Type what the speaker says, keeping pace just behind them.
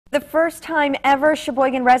The first time ever,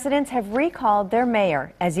 Sheboygan residents have recalled their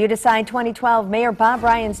mayor. As you decide 2012, Mayor Bob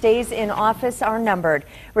Ryan's days in office are numbered.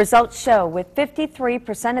 Results show with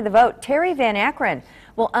 53% of the vote, Terry Van Akron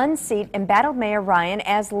will unseat embattled Mayor Ryan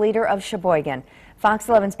as leader of Sheboygan. Fox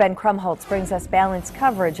 11's Ben Krumholtz brings us balanced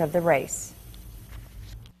coverage of the race.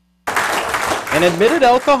 An admitted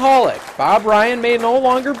alcoholic, Bob Ryan may no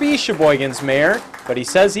longer be Sheboygan's mayor, but he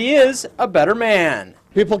says he is a better man.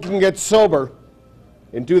 People can get sober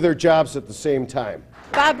and do their jobs at the same time.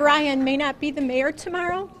 Bob Ryan may not be the mayor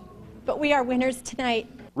tomorrow, but we are winners tonight.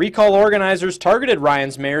 Recall organizers targeted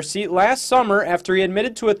Ryan's mayor seat last summer after he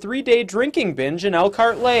admitted to a 3-day drinking binge in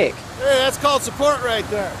Elkhart Lake. Hey, that's called support right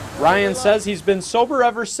there. Ryan says he's been sober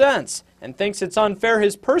ever since and thinks it's unfair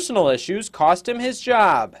his personal issues cost him his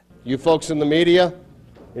job. You folks in the media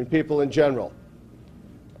and people in general,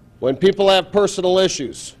 when people have personal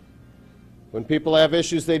issues, when people have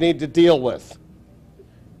issues they need to deal with,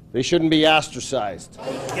 they shouldn't be ostracized.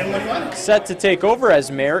 Set to take over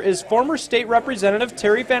as mayor is former state representative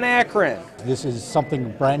Terry Van Akron. This is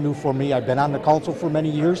something brand new for me. I've been on the council for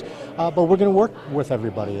many years, but we're going to work with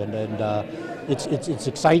everybody, and it's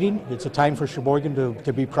exciting. It's a time for Sheboygan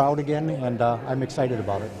to be proud again, and I'm excited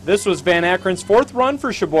about it. This was Van Akron's 4th run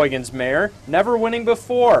for Sheboygan's mayor, never winning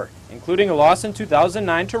before, including a loss in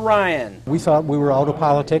 2009 to Ryan. We thought we were out of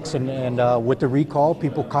politics, and with the recall,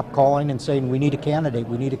 people kept calling and saying, we need a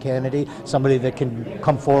candidate, somebody that can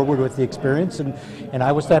come forward with the experience, and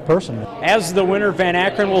I was that person. As the winner, Van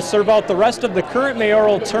Akron will serve out the rest of the current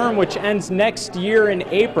mayoral term, which ends next year in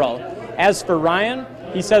April. As for Ryan,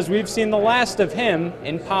 he says we've seen the last of him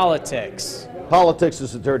in politics. Politics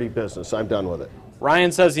is a dirty business. I'm done with it.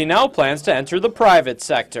 Ryan says he now plans to enter the private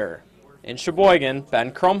sector. In Sheboygan,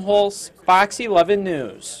 Ben Krumholtz, Fox 11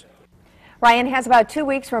 News. Ryan has about 2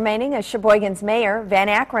 weeks remaining as Sheboygan's mayor. Van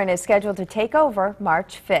Akron is scheduled to take over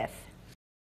March 5th.